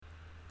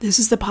This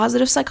is the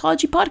Positive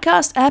Psychology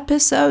Podcast,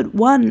 episode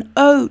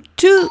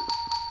 102.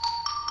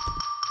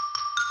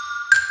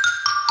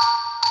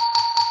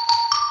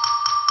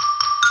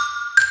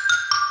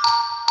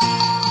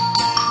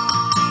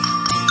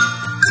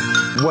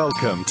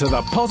 Welcome to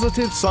the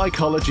Positive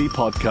Psychology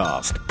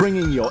Podcast,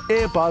 bringing your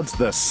earbuds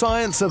the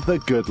science of the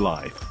good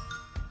life.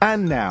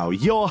 And now,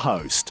 your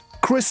host,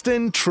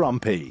 Kristen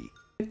Trumpy.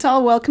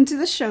 Tal, welcome to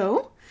the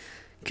show.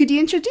 Could you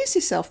introduce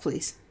yourself,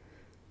 please?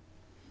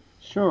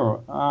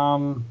 Sure.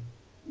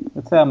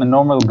 Let's say I'm a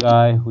normal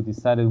guy who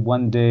decided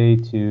one day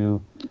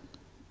to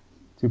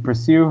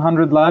pursue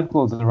 100 life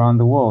goals around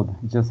the world.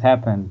 It just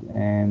happened,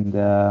 and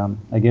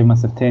I gave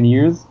myself 10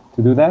 years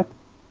to do that,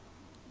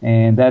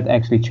 and that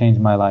actually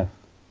changed my life.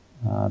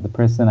 The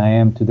person I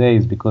am today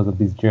is because of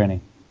this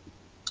journey.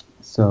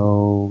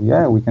 So,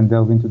 yeah, we can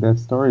delve into that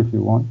story if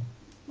you want.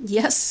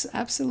 Yes,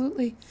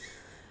 absolutely.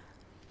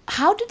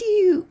 How did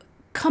you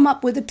come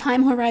up with a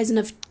time horizon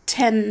of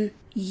 10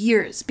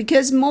 years?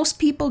 Because most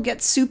people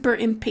get super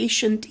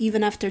impatient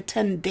even after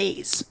 10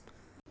 days.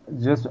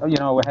 Just, we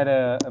had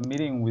a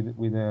meeting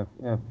with a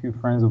few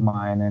friends of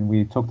mine, and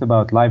we talked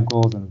about life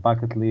goals and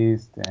bucket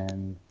list,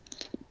 and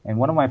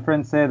one of my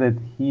friends said that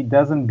he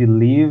doesn't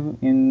believe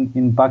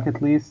in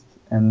bucket list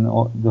and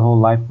the whole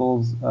life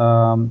goals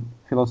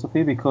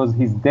philosophy because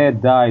his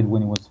dad died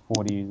when he was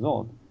 40 years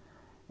old.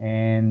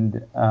 And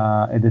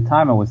at the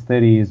time I was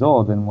 30 years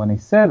old, and when he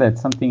said that,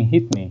 something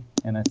hit me,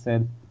 and I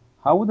said,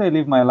 how would I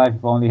live my life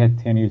if I only had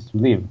 10 years to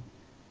live?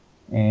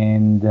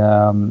 And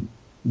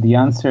the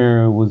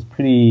answer was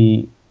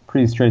pretty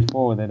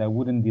straightforward, that I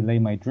wouldn't delay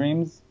my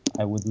dreams.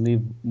 I would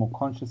live more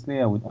consciously.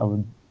 I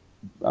would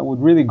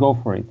really go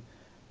for it.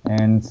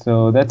 And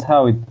so that's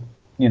how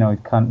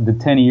the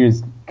 10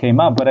 years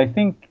came up. But I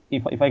think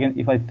if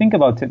I think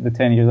about the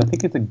 10 years, I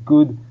think it's a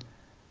good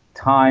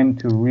time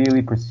to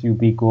really pursue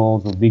big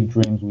goals or big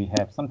dreams we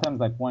have.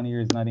 Sometimes like 1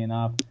 year is not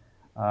enough.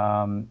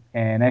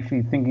 And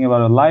actually thinking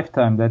about a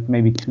lifetime, that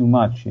may be too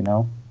much,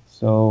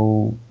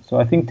 So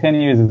I think 10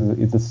 years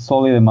is a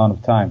solid amount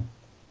of time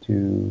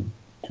to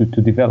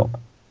develop.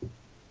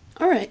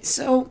 All right.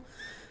 So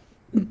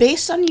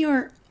based on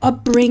your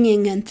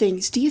upbringing and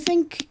things, do you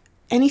think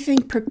anything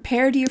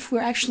prepared you for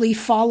actually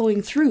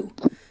following through?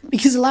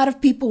 Because a lot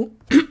of people,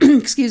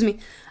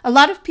 a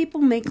lot of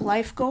people make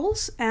life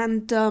goals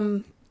and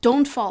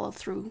don't follow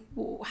through.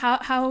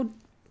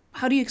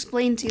 How do you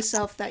explain to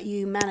yourself that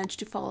you managed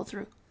to follow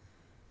through?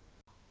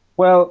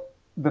 Well,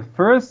 the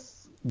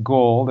first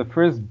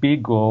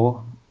big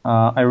goal,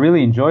 I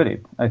really enjoyed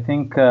it. I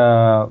think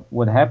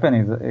what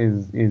happened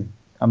is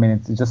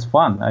it's just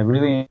fun. I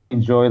really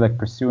enjoy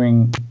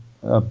pursuing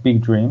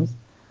big dreams,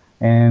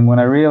 and when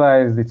I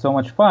realized it's so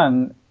much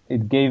fun,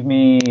 it gave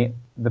me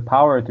the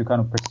power to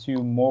kind of pursue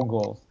more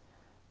goals.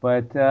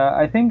 But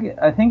I think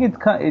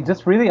it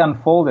just really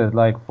unfolded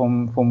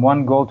from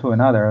one goal to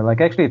another.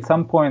 Actually, at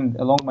some point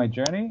along my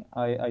journey,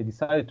 I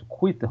decided to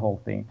quit the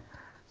whole thing.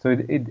 So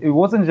it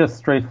wasn't just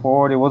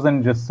straightforward. It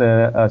wasn't just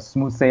a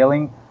smooth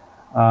sailing.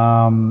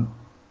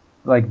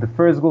 The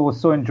first goal was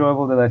so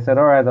enjoyable that I said,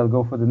 all right, I'll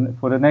go for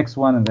the next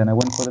one, and then I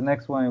went for the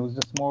next one. It was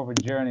just more of a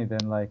journey than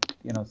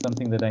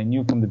something that I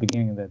knew from the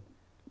beginning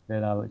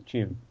that I'll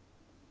achieve.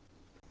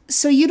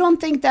 So you don't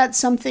think that's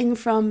something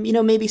from,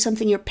 maybe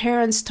something your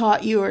parents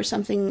taught you or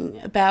something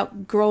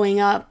about growing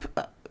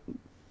up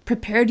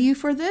prepared you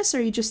for this?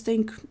 Or you just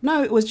think,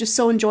 no, it was just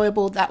so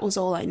enjoyable, that was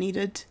all I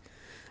needed?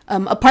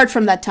 Apart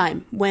from that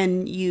time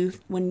when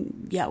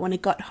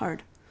it got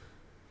hard.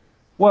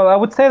 Well, I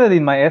would say that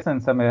in my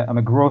essence, I'm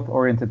a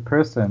growth-oriented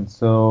person.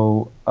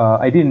 So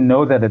I didn't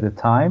know that at the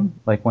time.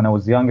 When I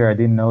was younger, I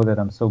didn't know that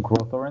I'm so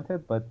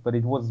growth-oriented, but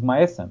it was my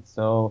essence.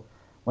 So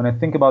when I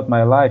think about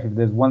my life, if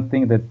there's one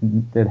thing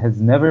that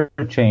has never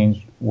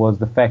changed, was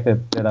the fact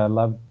that I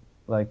love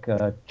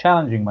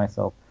challenging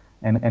myself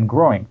and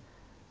growing.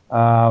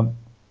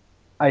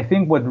 I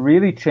think what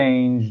really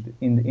changed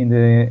in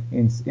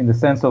the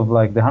sense of the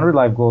 100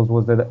 life goals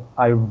was that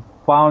I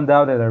found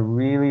out that I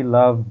really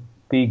love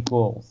big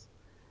goals,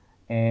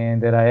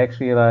 and that I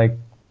actually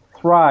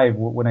thrive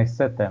when I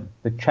set them.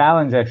 The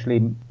challenge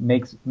actually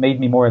made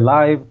me more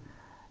alive.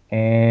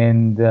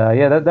 And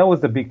that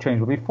was the big change.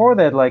 But before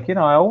that,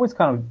 I always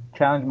kind of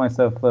challenged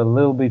myself a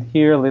little bit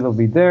here, a little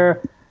bit there.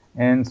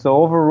 And so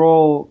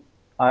overall,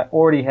 I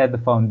already had the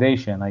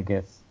foundation, I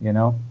guess,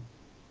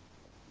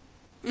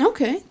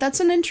 Okay, that's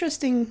an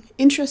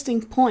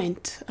interesting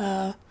point.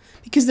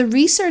 Because the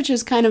research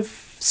is kind of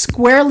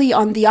squarely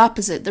on the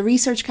opposite. The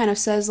research kind of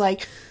says,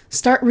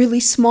 start really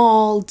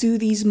small, do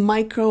these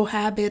micro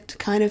habit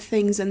kind of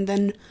things, and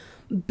then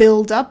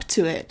build up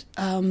to it.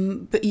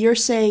 But you're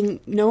saying,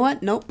 you know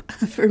what? Nope.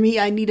 For me,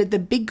 I needed the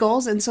big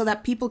goals. And so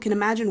that people can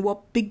imagine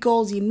what big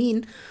goals you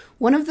mean.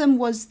 One of them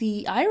was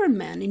the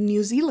Ironman in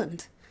New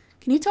Zealand.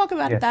 Can you talk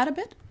about that a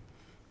bit?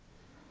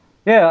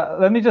 Yeah,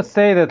 let me just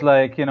say that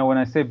when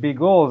I say big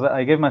goals,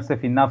 I gave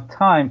myself enough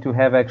time to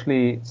have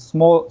actually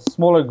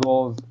smaller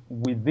goals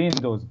within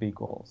those big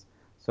goals.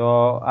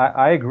 So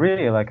I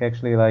agree,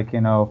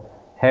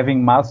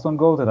 having milestone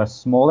goals that are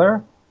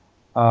smaller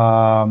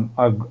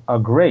are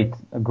great,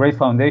 a great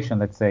foundation,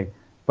 let's say.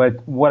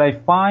 But what I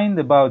find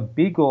about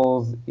big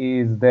goals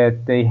is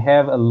that they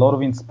have a lot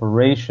of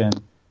inspiration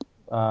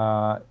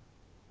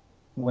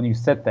when you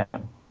set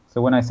them.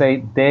 So when I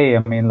say they,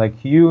 I mean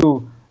like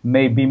you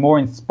may be more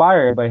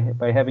inspired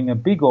by having a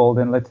big goal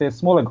than, let's say, a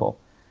smaller goal.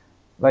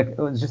 Like,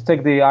 let's just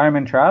take the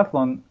Ironman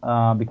triathlon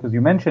because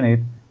you mentioned it.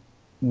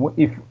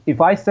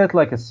 If I set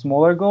like a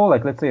smaller goal,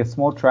 like let's say a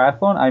small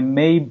triathlon, I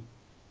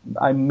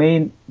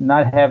may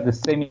not have the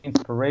same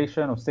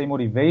inspiration or same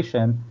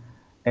motivation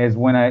as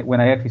when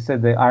I actually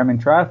said the Ironman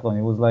triathlon.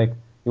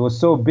 It was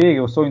so big,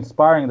 it was so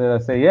inspiring that I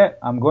say, yeah,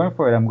 I'm going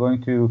for it. I'm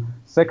going to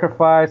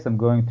sacrifice. I'm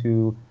going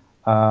to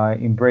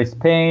embrace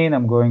pain.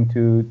 I'm going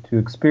to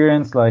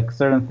experience like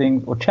certain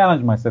things or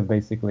challenge myself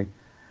basically.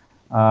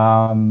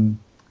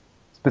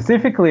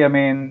 Specifically, I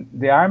mean,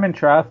 the Ironman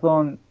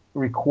triathlon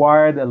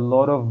required a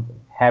lot of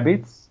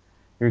habits.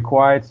 It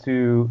required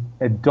to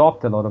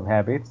adopt a lot of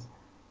habits.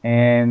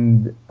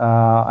 And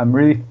I'm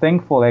really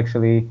thankful,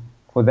 actually,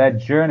 for that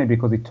journey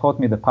because it taught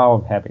me the power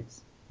of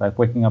habits, like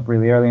waking up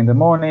really early in the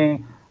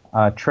morning,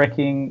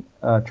 tracking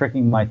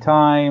my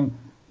time,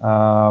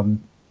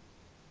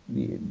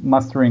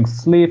 mastering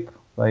sleep,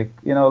 like,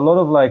 you know, a lot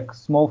of like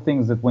small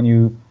things that when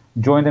you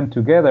join them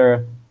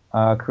together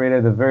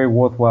created a very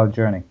worthwhile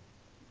journey.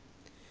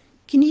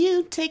 Can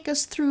you take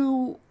us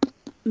through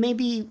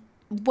maybe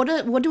what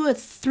do a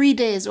 3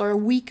 days or a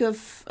week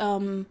of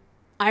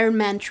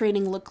Ironman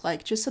training look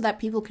like, just so that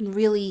people can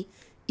really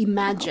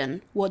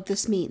imagine what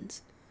this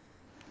means?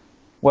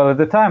 Well, at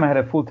the time I had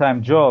a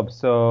full-time job,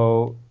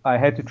 so I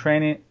had to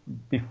train it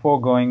before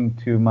going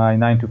to my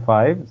 9 to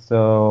 5.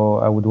 So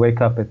I would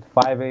wake up at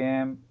 5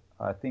 a.m.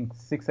 I think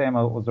 6 a.m.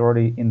 I was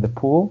already in the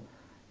pool,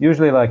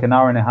 usually like an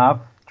hour and a half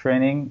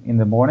training in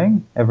the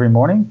morning, every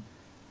morning.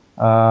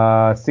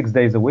 6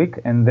 days a week,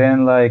 and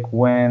then like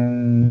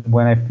when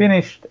I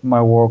finished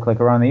my work, like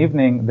around the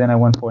evening, then I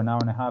went for an hour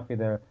and a half,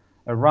 either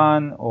a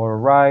run or a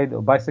ride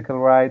or bicycle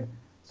ride.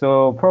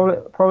 So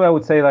probably I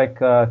would say like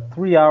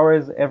 3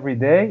 hours every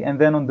day, and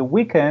then on the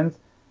weekends,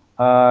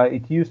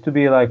 it used to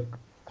be like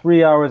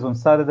 3 hours on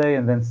Saturday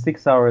and then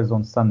 6 hours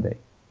on Sunday.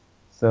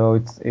 So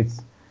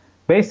it's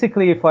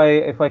basically, if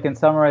I can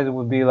summarize, it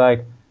would be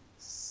like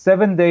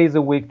 7 days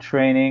a week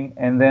training,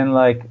 and then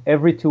like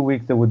every 2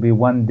 weeks there would be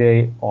 1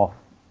 day off.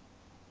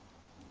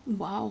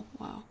 Wow.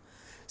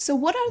 So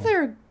what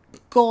other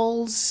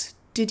goals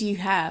did you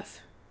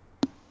have?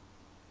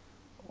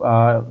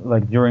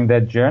 Like during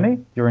that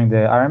journey, during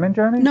the Ironman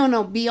journey?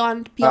 No,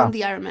 beyond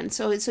the Ironman.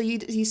 So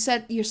you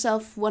set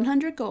yourself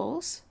 100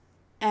 goals,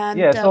 and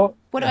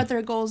what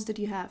other goals did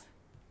you have?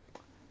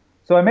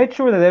 So I made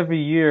sure that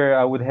every year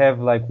I would have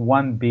like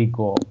one big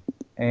goal,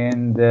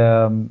 and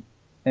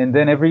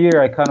then every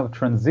year I kind of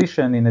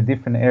transition in a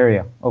different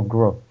area of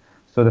growth.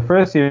 So the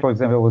first year, for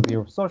example, was the year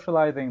of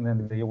socializing.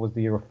 Then the year was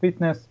the year of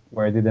fitness,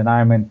 where I did an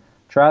Ironman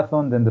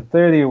triathlon. Then the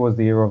third year was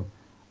the year of,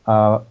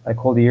 I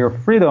call the year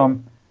of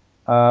freedom,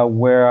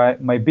 where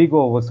my big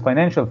goal was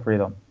financial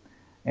freedom.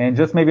 And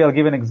just maybe I'll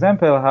give an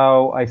example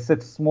how I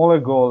set smaller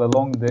goal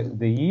along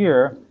the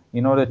year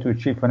in order to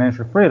achieve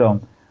financial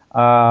freedom.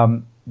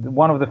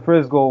 One of the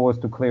first goal was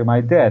to clear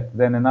my debt.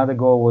 Then another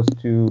goal was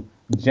to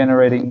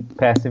generating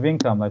passive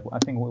income. Like I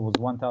think it was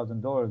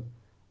 $1,000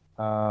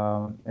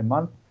 a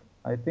month.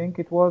 I think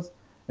it was.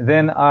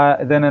 Then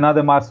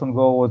another milestone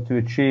goal was to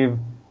achieve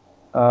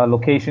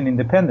location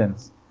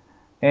independence,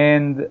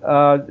 and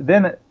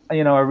then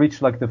I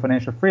reached like the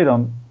financial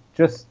freedom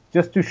just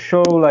to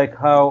show like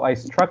how I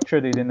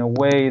structured it in a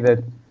way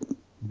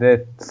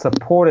that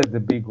supported the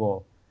big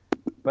goal.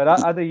 But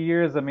other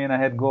years, I mean, I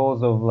had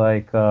goals of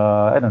like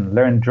I don't know,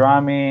 learn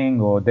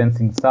drumming or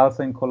dancing salsa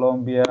in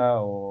Colombia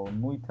or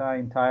Muay Thai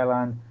in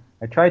Thailand.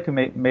 I tried to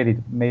make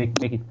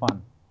it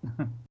fun.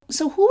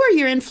 So who are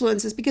your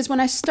influences? Because when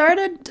I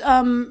started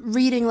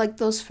reading like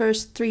those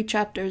first 3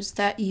 chapters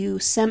that you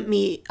sent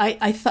me,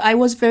 I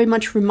was very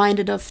much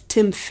reminded of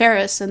Tim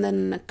Ferriss, and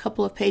then a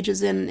couple of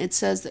pages in, it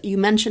says that you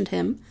mentioned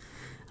him.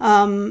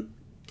 Can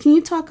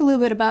you talk a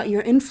little bit about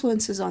your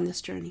influences on this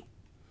journey?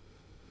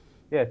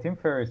 Yeah, Tim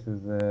Ferriss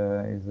is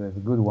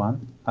a good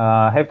one.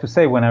 I have to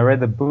say, when I read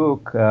the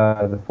book,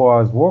 The 4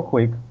 Hours Work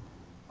Week,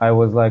 I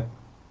was like,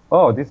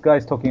 oh, this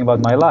guy's talking about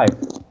my life.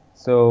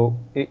 So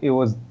it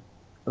was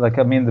like,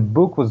 I mean, the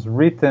book was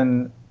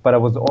written, but I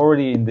was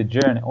already in the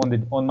journey,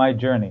 on my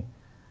journey.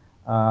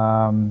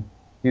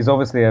 He's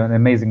obviously an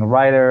amazing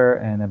writer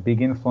and a big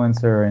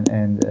influencer,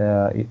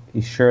 and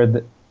he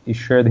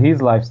shared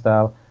his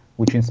lifestyle,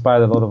 which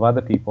inspired a lot of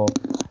other people.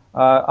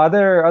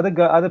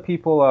 Other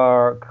people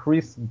are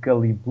Chris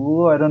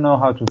Gallibulo. I don't know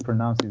how to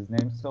pronounce his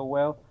name so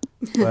well,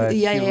 but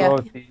he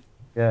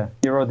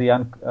wrote the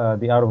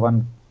Art of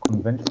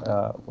Unconvention.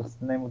 What's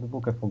the name of the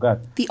book? I forgot.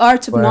 The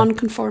Art of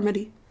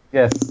Nonconformity.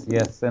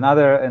 Yes, and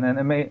other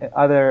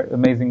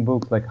amazing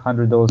books like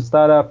 $100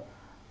 Startup.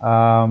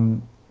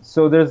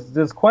 So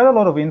there's quite a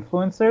lot of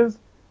influencers.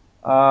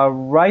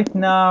 Right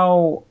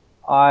now,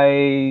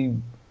 I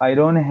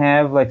don't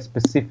have like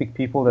specific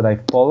people that I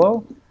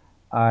follow.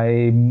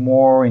 I'm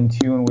more in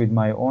tune with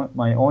my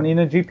own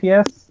inner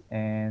GPS,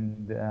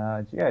 and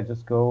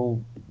just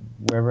go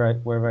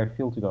wherever I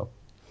feel to go.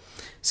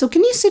 So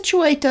can you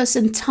situate us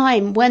in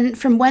time?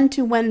 From when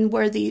to when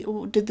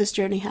did this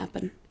journey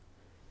happen?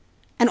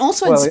 And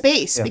also in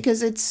space,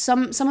 because it's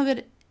some of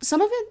it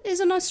is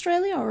in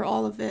Australia, or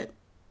all of it?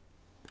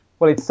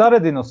 Well, it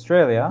started in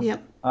Australia.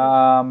 Yep.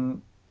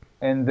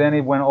 And then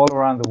it went all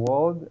around the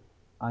world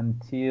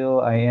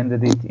until I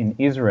ended it in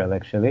Israel,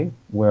 actually,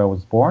 where I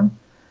was born.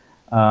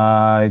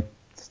 It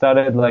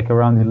started like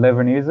around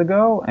 11 years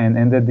ago and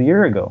ended a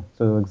year ago,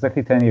 so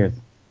exactly 10 years.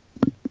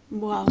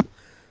 Wow.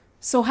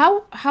 So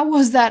how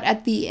was that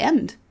at the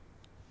end?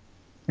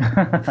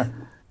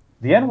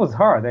 The end was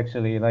hard,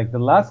 actually. Like, the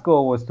last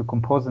goal was to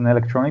compose an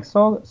electronic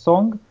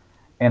song,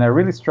 and I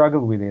really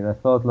struggled with it. I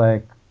thought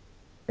like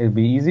it'd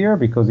be easier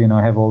because,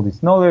 I have all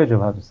this knowledge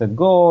of how to set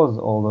goals,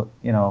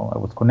 I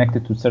was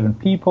connected to certain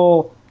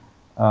people,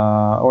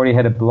 already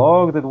had a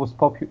blog that was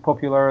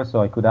popular, so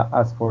I could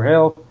ask for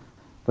help.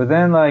 But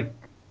then, like,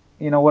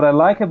 what I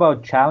like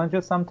about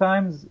challenges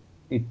sometimes,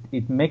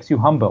 it makes you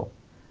humble.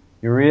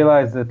 You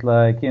realize that,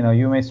 like,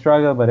 you may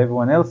struggle, but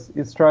everyone else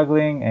is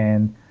struggling,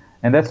 and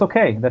that's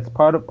okay. That's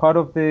part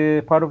of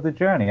the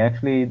journey.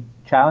 Actually,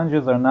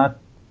 challenges are not,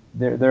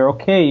 they're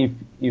okay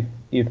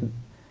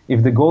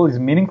if the goal is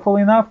meaningful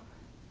enough,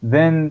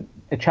 then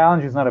a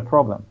challenge is not a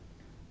problem.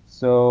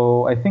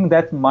 So I think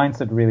that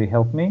mindset really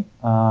helped me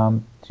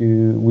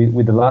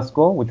with the last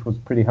goal, which was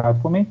pretty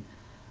hard for me.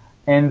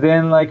 And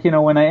then, like,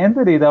 when I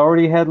ended it, I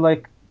already had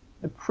like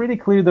a pretty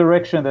clear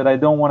direction that I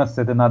don't want to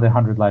set another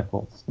 100 life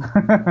goals.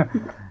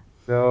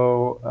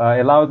 So I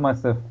allowed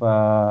myself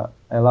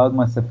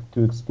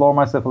to explore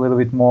myself a little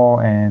bit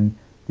more and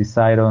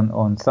decide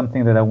on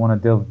something that I want to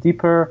delve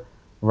deeper,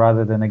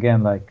 rather than,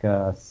 again, like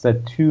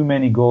set too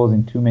many goals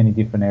in too many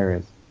different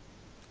areas.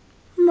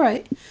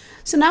 Right.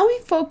 So now we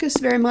focus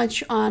very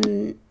much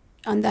on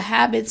the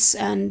habits,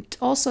 and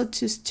also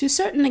to a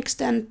certain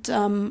extent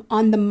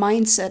on the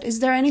mindset. Is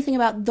there anything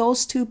about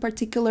those two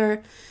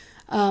particular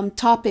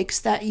topics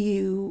that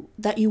you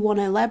want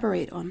to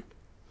elaborate on?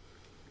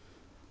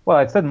 Well,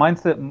 I said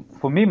mindset.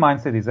 For me,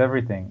 mindset is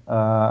everything.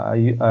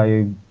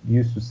 I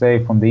used to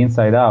say from the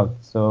inside out.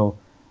 So,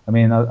 I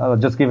mean, I'll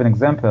just give an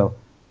example.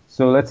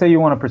 So let's say you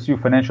want to pursue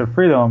financial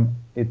freedom.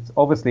 It's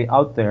obviously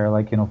out there,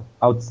 like,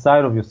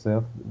 outside of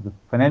yourself, the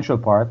financial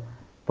part.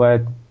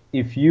 But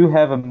if you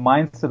have a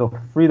mindset of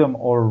freedom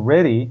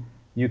already,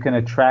 you can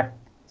attract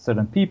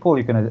certain people,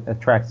 you can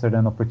attract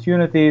certain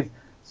opportunities.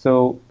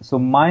 So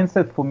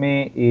mindset for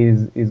me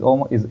is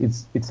almost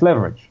it's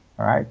leverage.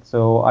 All right.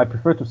 So I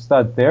prefer to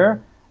start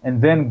there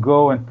and then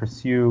go and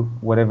pursue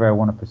whatever I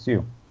want to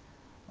pursue.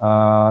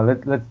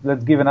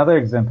 Let's give another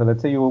example.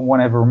 Let's say you want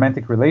to have a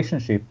romantic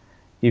relationship.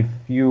 If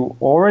you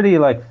already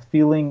like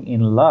feeling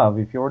in love,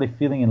 if you're already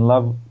feeling in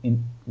love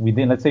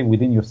within, let's say,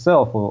 within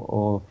yourself,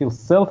 or feel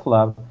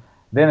self-love,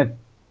 then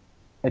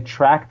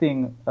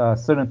attracting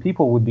certain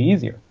people would be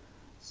easier.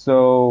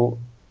 So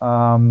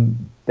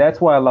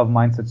that's why I love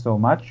mindset so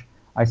much.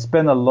 I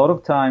spend a lot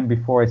of time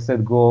before I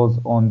set goals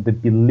on the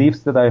beliefs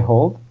that I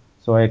hold.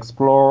 So I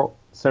explore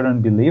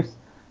certain beliefs.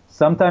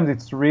 Sometimes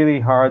it's really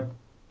hard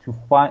to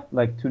find,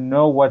 like, to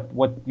know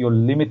what your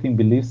limiting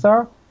beliefs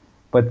are.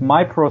 But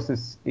my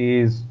process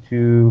is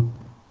to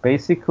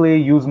basically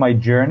use my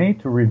journey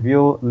to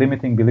reveal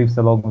limiting beliefs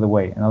along the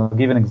way. And I'll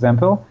give an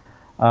example.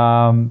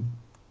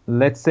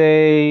 Let's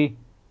say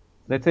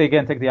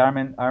again, take the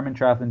Ironman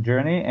triathlon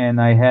journey, and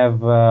I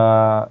have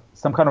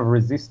some kind of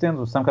resistance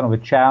or some kind of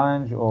a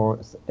challenge or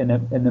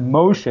an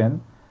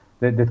emotion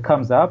that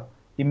comes up.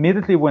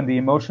 Immediately when the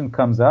emotion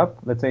comes up,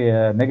 let's say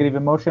a negative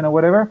emotion or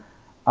whatever,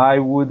 I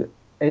would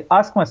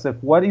ask myself,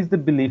 what is the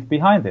belief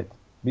behind it?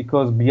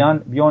 Because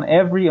beyond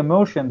every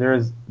emotion,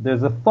 there's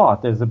a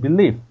thought, there's a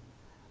belief.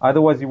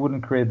 Otherwise, you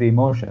wouldn't create the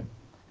emotion.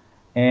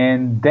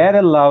 And that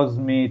allows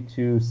me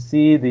to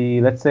see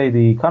the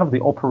kind of the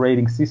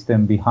operating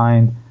system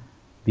behind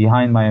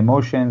my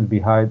emotions,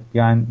 behind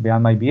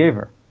my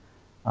behavior.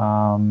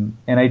 And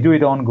I do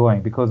it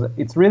ongoing because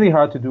it's really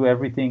hard to do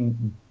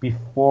everything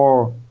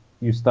before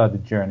you start the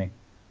journey.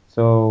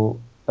 So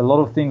a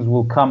lot of things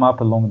will come up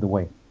along the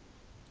way.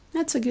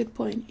 That's a good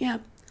point. Yeah.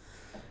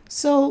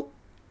 So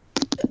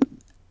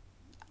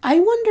I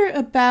wonder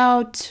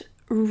about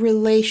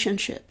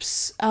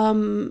relationships,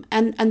 and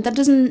that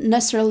doesn't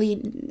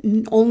necessarily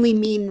only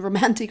mean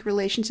romantic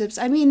relationships.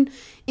 I mean,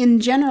 in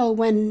general,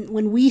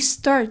 when we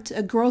start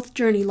a growth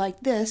journey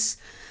like this,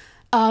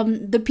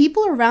 the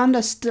people around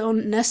us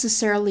don't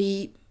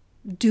necessarily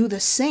do the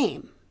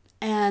same,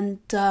 and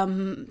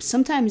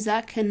sometimes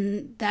that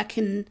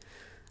can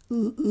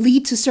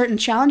lead to certain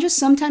challenges.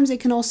 Sometimes it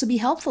can also be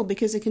helpful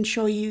because it can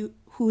show you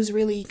who's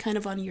really kind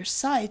of on your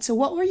side. So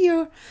what were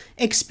your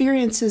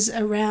experiences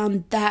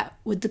around that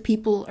with the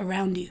people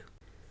around you?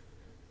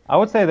 I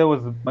would say that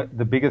was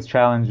the biggest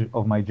challenge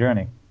of my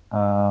journey.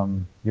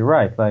 You're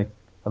right. Like,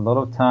 a lot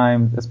of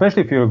times,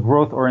 especially if you're a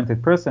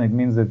growth-oriented person, it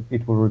means that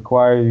it will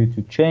require you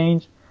to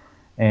change,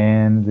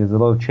 and there's a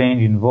lot of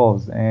change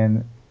involved.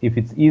 And if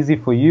it's easy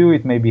for you,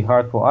 it may be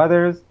hard for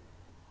others.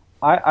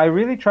 I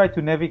really try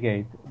to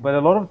navigate, but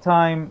a lot of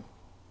time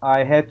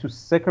I had to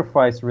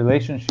sacrifice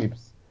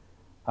relationships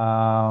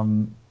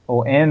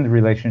or end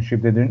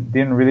relationship that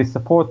didn't really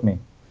support me.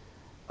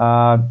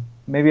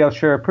 Maybe I'll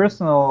share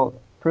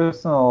a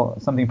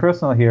something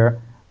personal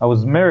here. I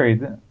was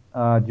married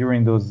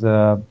during those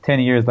 10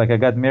 years. Like I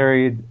got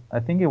married,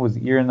 I think it was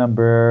year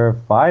number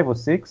 5 or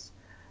 6,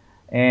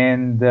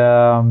 and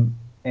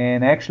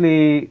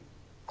actually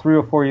 3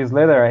 or 4 years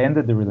later, I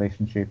ended the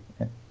relationship,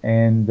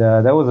 and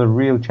that was a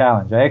real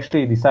challenge. I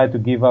actually decided to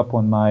give up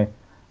on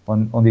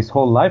on this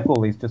whole life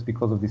goal list just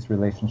because of this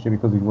relationship,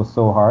 because it was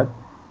so hard.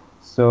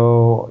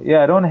 So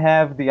yeah, I don't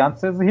have the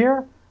answers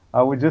here.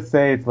 I would just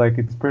say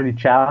it's pretty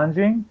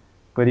challenging.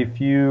 But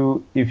if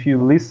you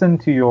listen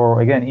to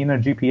your, again, inner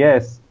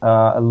GPS,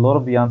 a lot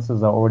of the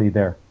answers are already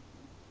there.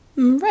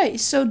 Right.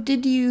 So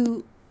did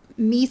you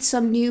meet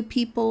some new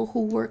people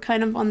who were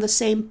kind of on the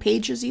same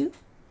page as you?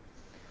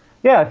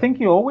 Yeah, I think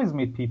you always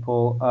meet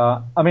people.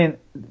 I mean,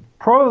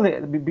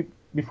 probably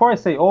before I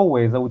say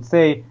always, I would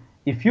say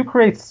if you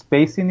create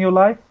space in your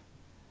life.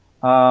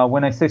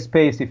 When I say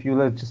space, if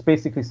you just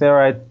basically say, all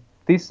right,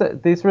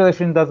 this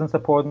relation doesn't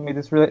support me,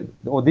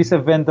 or this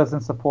event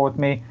doesn't support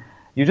me,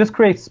 you just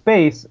create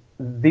space.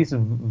 This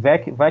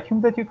vacuum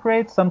that you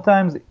create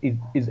sometimes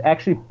is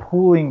actually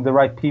pulling the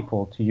right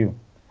people to you.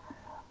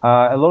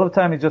 A lot of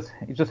time it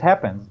just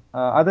happens.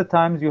 Other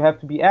times you have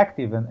to be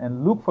active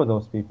and look for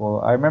those people.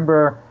 I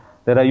remember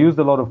that I used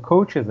a lot of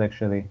coaches.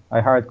 Actually,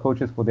 I hired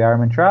coaches for the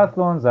Ironman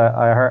triathlons.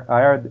 I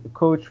hired a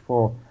coach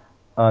to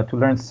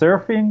learn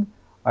surfing.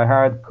 I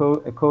hired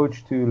a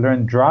coach to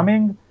learn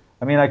drumming.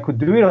 I mean, I could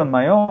do it on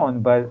my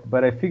own,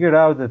 but I figured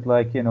out that,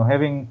 like,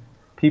 having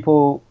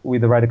people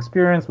with the right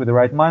experience, with the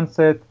right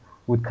mindset,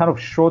 would kind of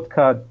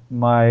shortcut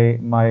my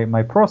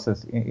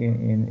process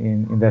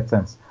in that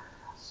sense.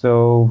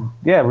 So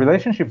yeah,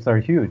 relationships are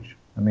huge.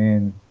 I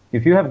mean,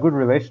 if you have good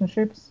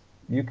relationships,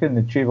 you can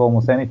achieve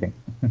almost anything.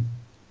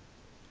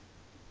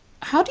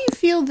 How do you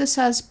feel this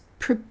has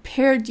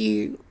prepared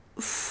you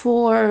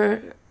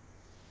for,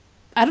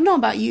 I don't know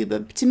about you,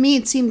 but to me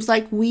it seems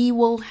like we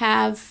will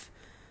have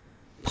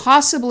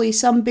possibly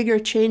some bigger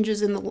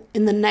changes in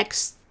the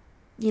next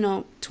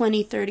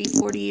 20, 30,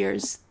 40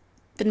 years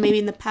than maybe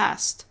in the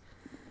past.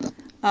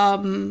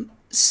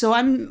 So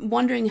I'm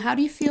wondering, how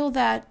do you feel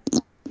that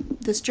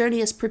this journey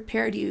has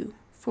prepared you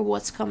for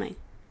what's coming?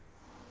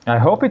 I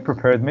hope it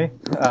prepared me.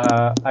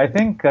 I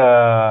think,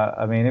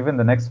 I mean, even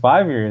the next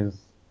 5 years,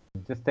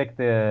 just take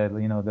the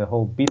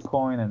whole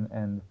Bitcoin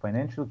and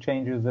financial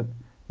changes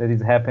that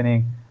is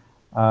happening.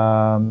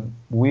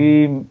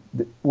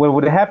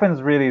 What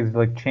happens really is,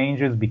 like,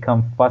 changes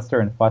become faster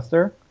and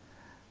faster,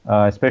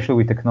 especially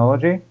with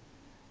technology,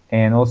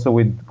 and also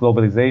with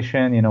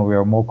globalization. We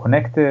are more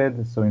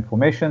connected, so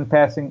information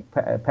pass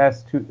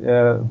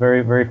to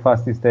very, very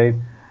fast these days.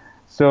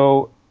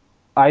 So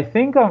I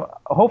think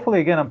hopefully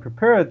again I'm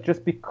prepared,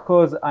 just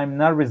because I'm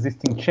not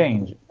resisting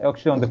change.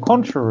 Actually, on the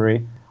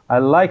contrary, I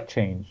like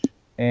change.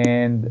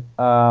 And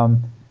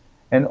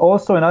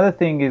also another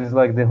thing is,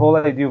 like, the whole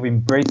idea of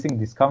embracing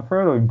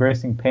discomfort or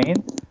embracing pain.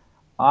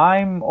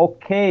 I'm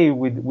okay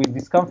with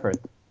discomfort.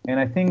 And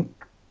I think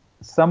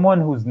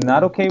someone who's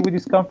not okay with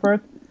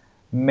discomfort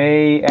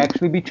may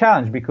actually be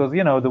challenged, because,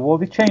 the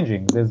world is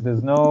changing.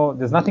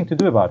 There's nothing to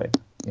do about it.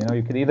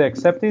 You can either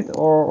accept it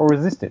or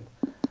resist it.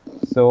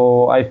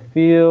 So I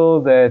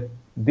feel that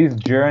this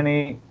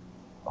journey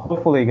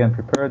hopefully again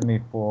prepared me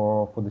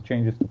for the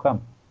changes to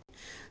come.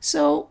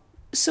 So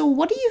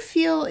what do you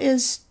feel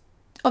is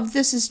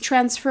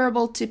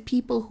transferable to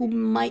people who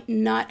might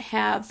not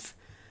have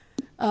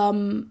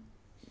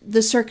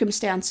the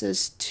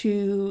circumstances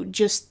to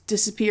just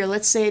disappear?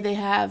 Let's say they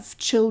have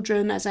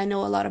children, as I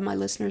know a lot of my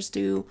listeners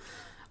do.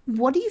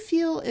 What do you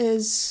feel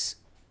is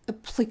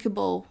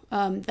applicable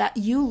that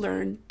you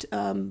learned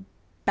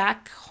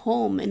back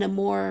home in a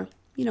more,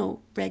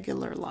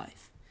 regular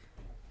life?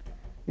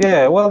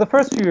 Yeah, well, the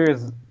first few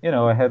years,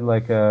 I had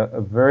like a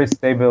very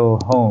stable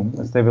home,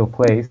 a stable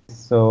place.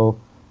 So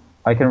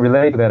I can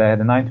relate to that. I had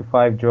a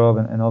 9-to-5 job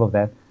and all of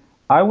that.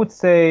 I would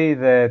say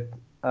that,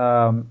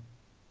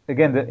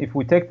 again, if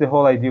we take the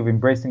whole idea of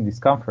embracing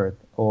discomfort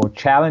or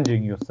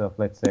challenging yourself,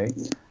 let's say,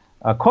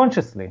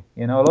 consciously,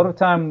 a lot of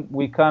time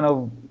we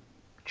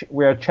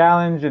are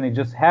challenged and it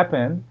just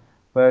happened,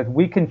 but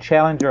we can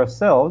challenge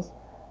ourselves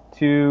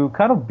to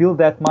kind of build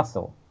that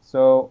muscle.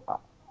 So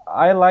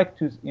I like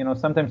to,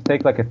 sometimes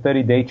take like a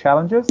 30-day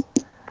challenges.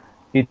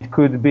 It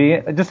could be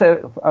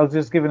I'll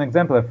just give an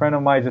example. A friend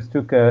of mine just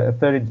took a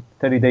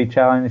 30-day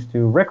challenge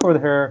to record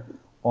her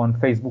on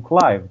Facebook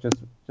Live, just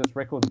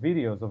record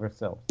videos of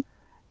herself.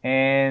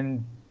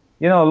 And,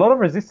 a lot of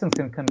resistance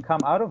can come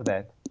out of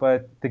that.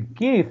 But the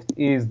gift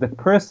is the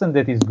person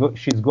that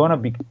she's gonna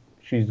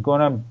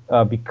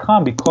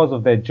become because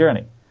of that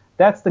journey.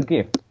 That's the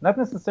gift, not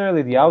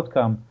necessarily the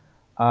outcome.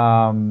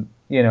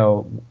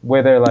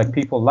 Whether like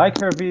people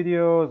like her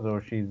videos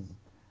or she's,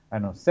 I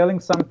don't know, selling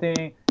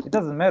something, it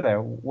doesn't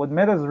matter. What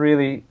matters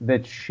really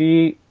that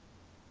she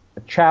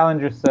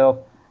challenged herself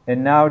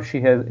and now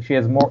she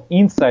has more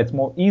insights,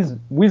 more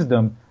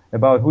wisdom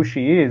about who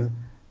she is,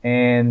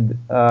 and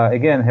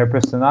again, her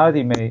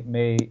personality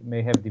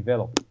may have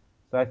developed.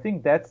 So I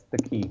think that's the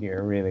key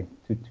here, really,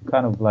 to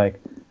kind of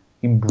like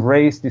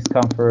embrace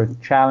discomfort,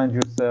 challenge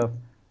yourself,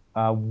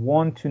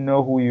 want to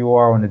know who you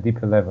are on a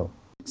deeper level.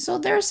 So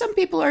there are some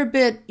people are a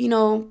bit,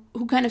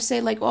 who kind of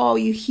say like, oh,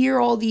 you hear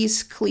all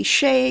these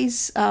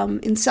cliches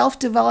in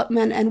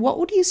self-development, and what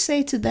would you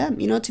say to them?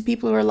 To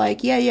people who are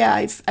like, yeah,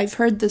 I've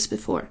heard this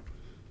before.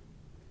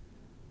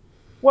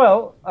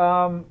 Well,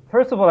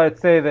 first of all, I'd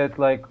say that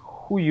like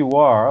who you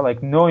are,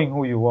 like knowing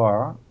who you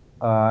are,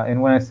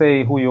 and when I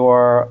say who you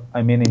are,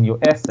 I mean in your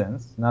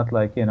essence, not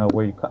like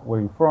where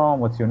you're from,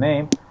 what's your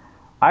name.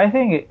 I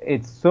think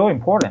it's so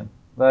important,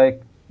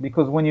 like.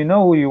 Because when you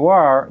know who you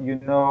are, you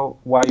know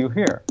why you're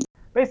here.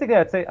 Basically,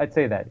 I'd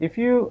say that if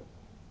you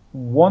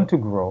want to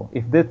grow,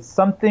 if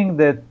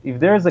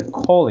there's a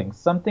calling,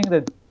 something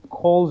that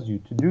calls you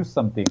to do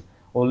something,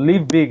 or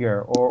live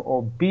bigger,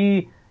 or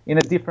be in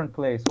a different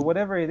place, or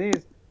whatever it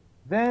is,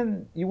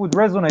 then you would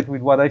resonate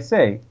with what I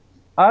say.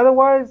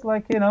 Otherwise,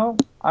 like I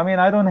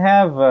don't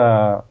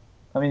have.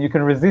 You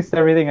can resist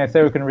everything I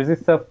say. You can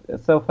resist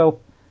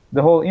self-help,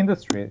 the whole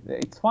industry.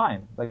 It's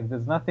fine. Like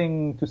there's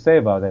nothing to say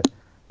about it.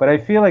 But I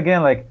feel,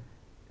 again, like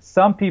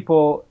some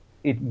people,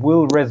 it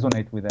will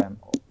resonate with them,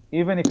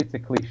 even if it's a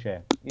cliche,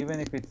 even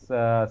if it's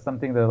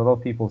something that a lot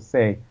of people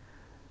say.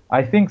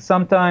 I think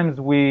sometimes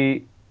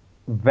we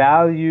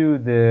value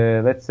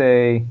let's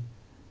say,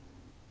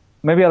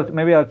 maybe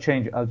I'll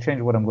change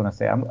what I'm going to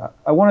say.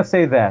 I want to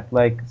say that,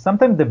 like,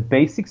 sometimes the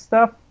basic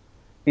stuff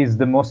is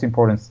the most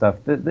important stuff.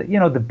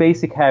 The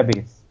basic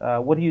habits.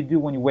 What do you do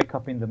when you wake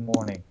up in the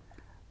morning?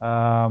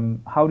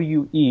 How do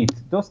you eat?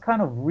 Those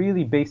kind of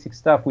really basic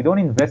stuff. We don't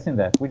invest in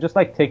that. We just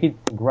like take it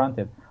for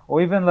granted.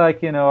 Or even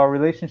like our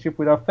relationship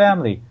with our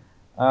family,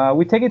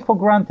 we take it for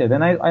granted.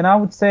 And I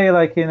would say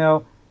like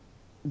the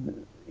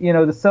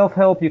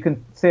self-help, you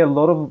can say a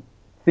lot of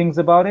things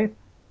about it,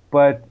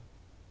 but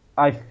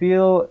I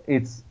feel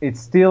it's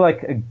still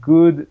like a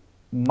good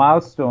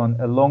milestone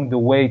along the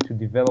way to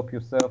develop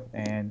yourself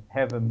and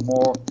have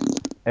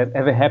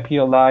a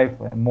happier life,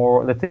 a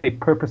more, let's say,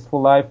 purposeful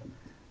life.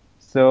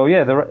 So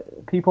yeah,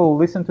 people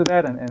listen to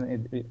that,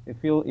 and it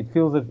feels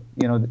that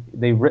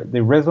they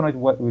resonate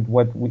with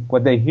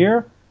what they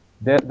hear.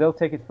 They'll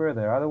take it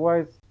further.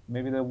 Otherwise,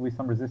 maybe there will be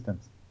some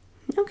resistance.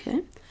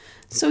 Okay,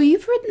 so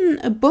you've written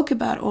a book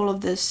about all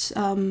of this.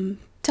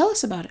 Tell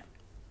us about it.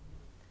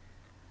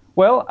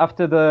 Well,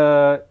 after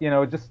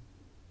just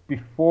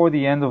before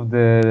the end of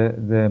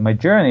my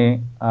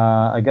journey,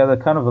 I got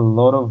a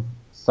lot of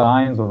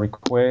signs or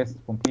requests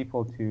from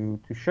people to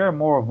share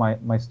more of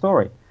my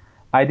story.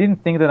 I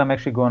didn't think that I'm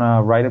actually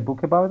gonna write a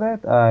book about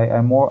that. I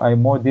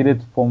more did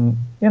it from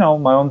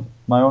my own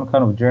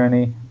kind of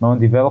journey, my own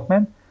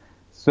development.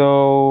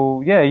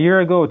 So yeah, 2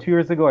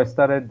 years ago, I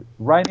started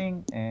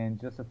writing, and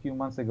just a few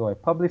months ago, I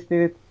published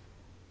it.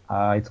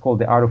 It's called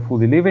The Art of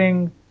Fully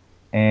Living,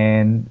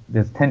 and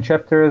there's 10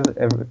 chapters.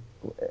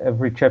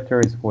 Every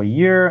chapter is for a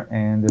year,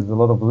 and there's a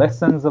lot of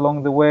lessons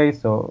along the way.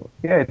 So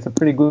yeah, it's a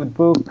pretty good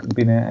book. It's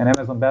been an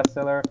Amazon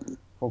bestseller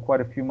for quite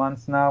a few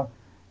months now.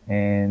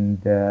 And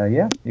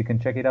yeah, you can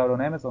check it out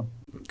on Amazon.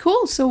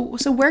 Cool.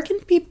 So where can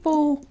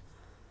people?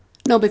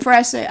 No, before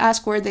I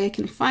ask where they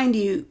can find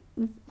you,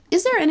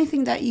 is there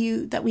anything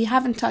that we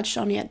haven't touched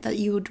on yet that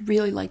you would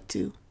really like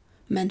to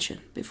mention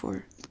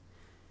before?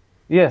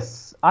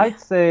 Yes, I'd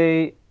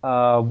say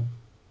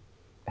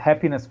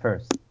happiness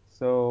first.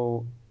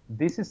 So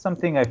this is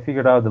something I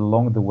figured out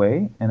along the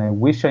way, and I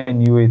wish I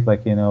knew it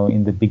like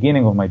in the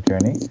beginning of my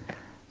journey.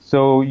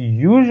 So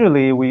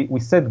usually we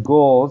set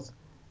goals,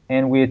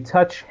 and we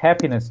attach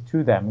happiness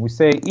to them. We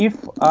say, if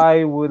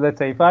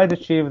I'd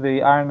achieve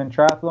the Ironman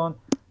triathlon,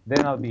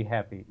 then I'll be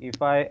happy.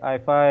 If I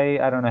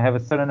don't know, have a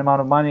certain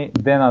amount of money,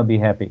 then I'll be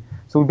happy.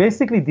 So we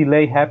basically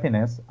delay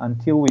happiness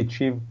until we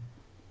achieve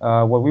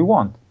what we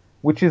want,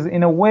 which is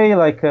in a way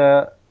like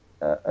a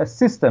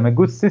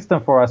good system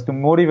for us to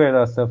motivate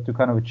ourselves to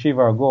kind of achieve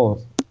our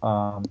goals.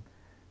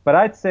 But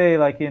I'd say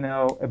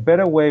a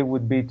better way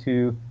would be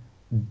to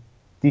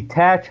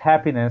detach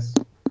happiness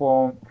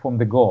from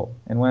the goal.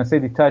 And when I say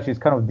detach, it's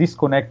kind of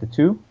disconnect the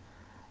two.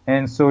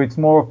 And so it's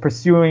more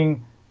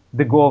pursuing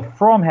the goal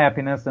from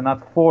happiness and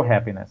not for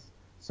happiness.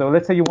 So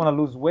let's say you want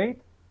to lose weight,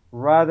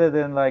 rather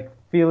than like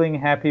feeling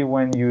happy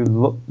when you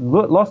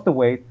lost the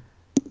weight,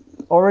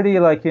 already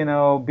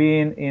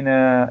being in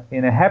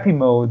a happy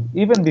mode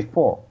even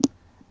before,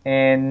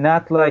 and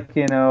not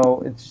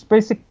it's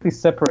basically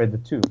separate the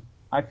two.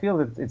 I feel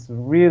that it's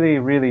really,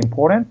 really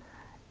important.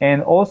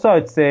 And also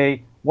I'd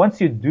say once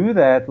you do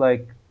that,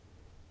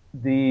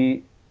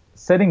 the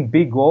setting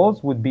big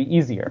goals would be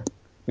easier,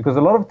 because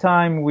a lot of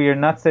time we are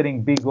not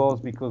setting big goals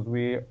because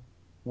we're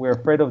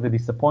afraid of the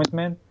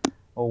disappointment,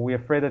 or we're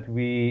afraid that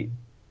we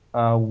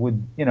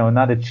would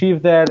not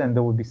achieve that, and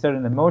there would be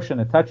certain emotion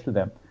attached to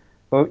them.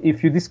 But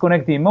if you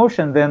disconnect the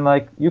emotion, then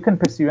you can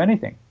pursue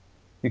anything.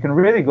 You can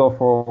really go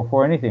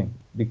for anything,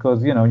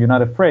 because you're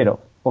not afraid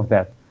of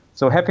that.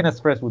 So happiness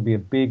first would be a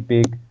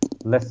big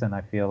lesson,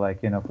 I feel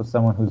like, for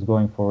someone who's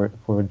going for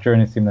a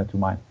journey similar to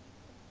mine.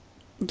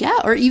 Yeah,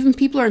 or even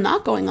people are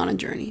not going on a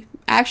journey.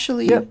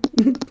 Actually, yeah,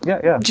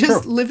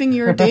 just sure. living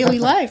your daily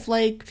life.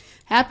 Like,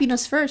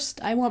 happiness first.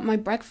 I want my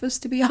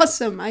breakfast to be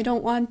awesome. I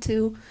don't want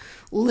to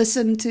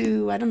listen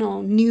to, I don't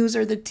know, news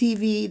or the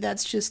TV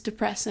that's just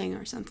depressing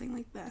or something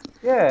like that.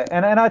 Yeah,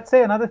 and I'd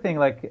say another thing,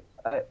 like,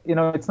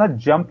 it's not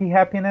jumpy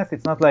happiness.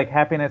 It's not like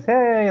happiness,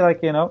 hey, like,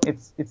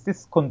 it's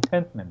this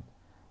contentment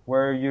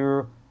where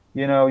you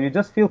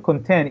just feel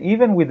content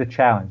even with the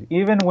challenge,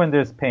 even when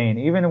there's pain,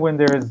 even when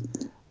there's,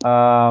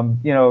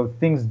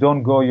 things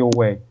don't go your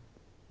way.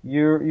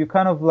 You're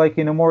kind of like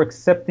in a more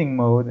accepting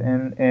mode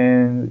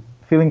and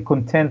feeling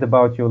content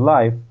about your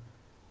life.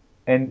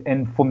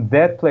 And from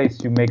that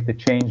place, you make the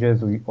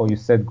changes or you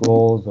set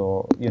goals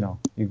or,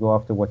 you go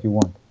after what you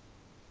want.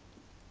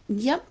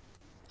 Yep.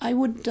 I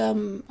would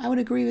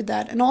agree with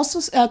that. And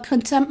also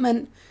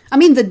contentment. I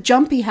mean, the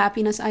jumpy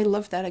happiness, I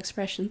love that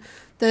expression.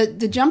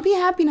 The jumpy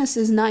happiness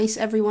is nice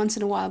every once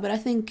in a while, but I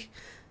think,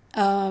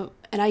 and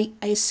I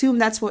assume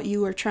that's what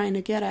you were trying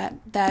to get at,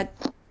 that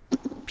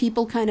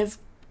people kind of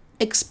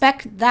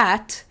expect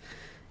that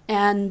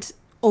and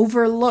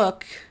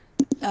overlook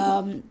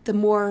the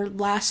more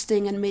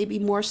lasting and maybe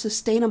more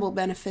sustainable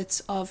benefits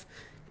of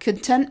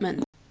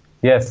contentment.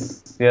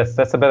 Yes,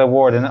 that's a better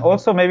word. And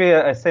also maybe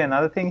I say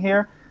another thing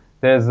here.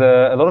 There's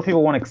a lot of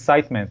people want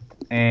excitement,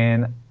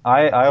 and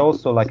I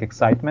also like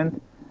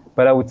excitement,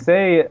 but I would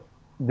say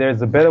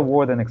there's a better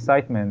word than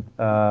excitement,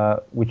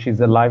 which is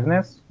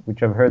aliveness,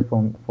 which I've heard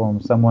from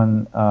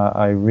someone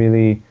I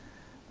really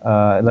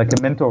like,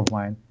 a mentor of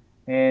mine,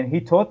 and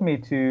he taught me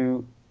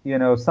to,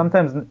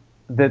 sometimes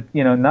that,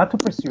 not to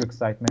pursue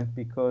excitement,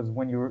 because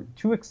when you're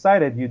too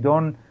excited, you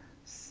don't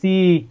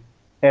see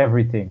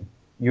everything.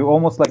 You're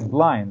almost like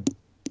blind,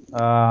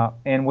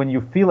 and when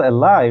you feel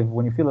alive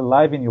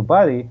in your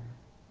body,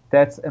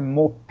 that's a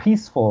more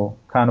peaceful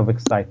kind of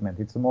excitement.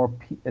 There's more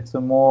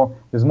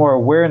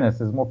awareness,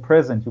 there's more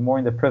present, you're more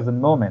in the present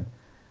moment.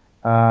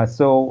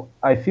 So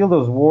I feel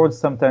those words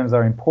sometimes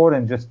are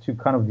important just to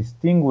kind of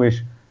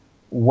distinguish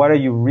what are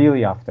you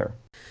really after.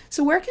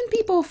 So where can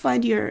people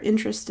find you're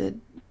interested?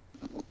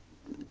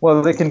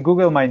 Well, they can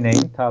Google my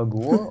name, Tal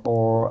Gur,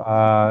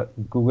 or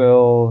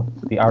Google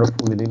The Art of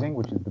Fully Living,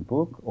 which is the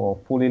book, or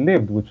Fully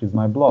Lived, which is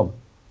my blog.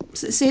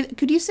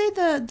 Could you say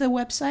the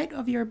website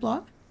of your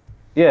blog?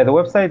 Yeah, the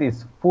website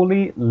is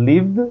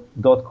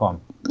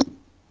fullylived.com.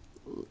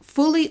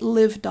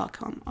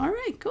 Fullylived.com. All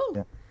right, cool.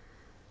 Yeah.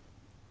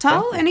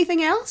 Tal,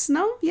 anything else?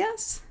 No?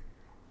 Yes?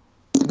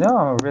 No,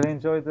 I really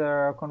enjoyed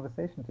our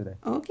conversation today.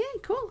 Okay,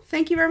 cool.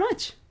 Thank you very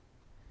much.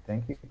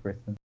 Thank you,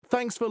 Kristen.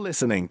 Thanks for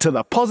listening to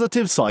the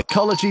Positive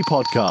Psychology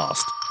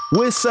Podcast.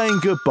 We're saying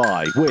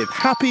goodbye with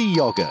Happy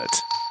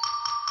Yogurt.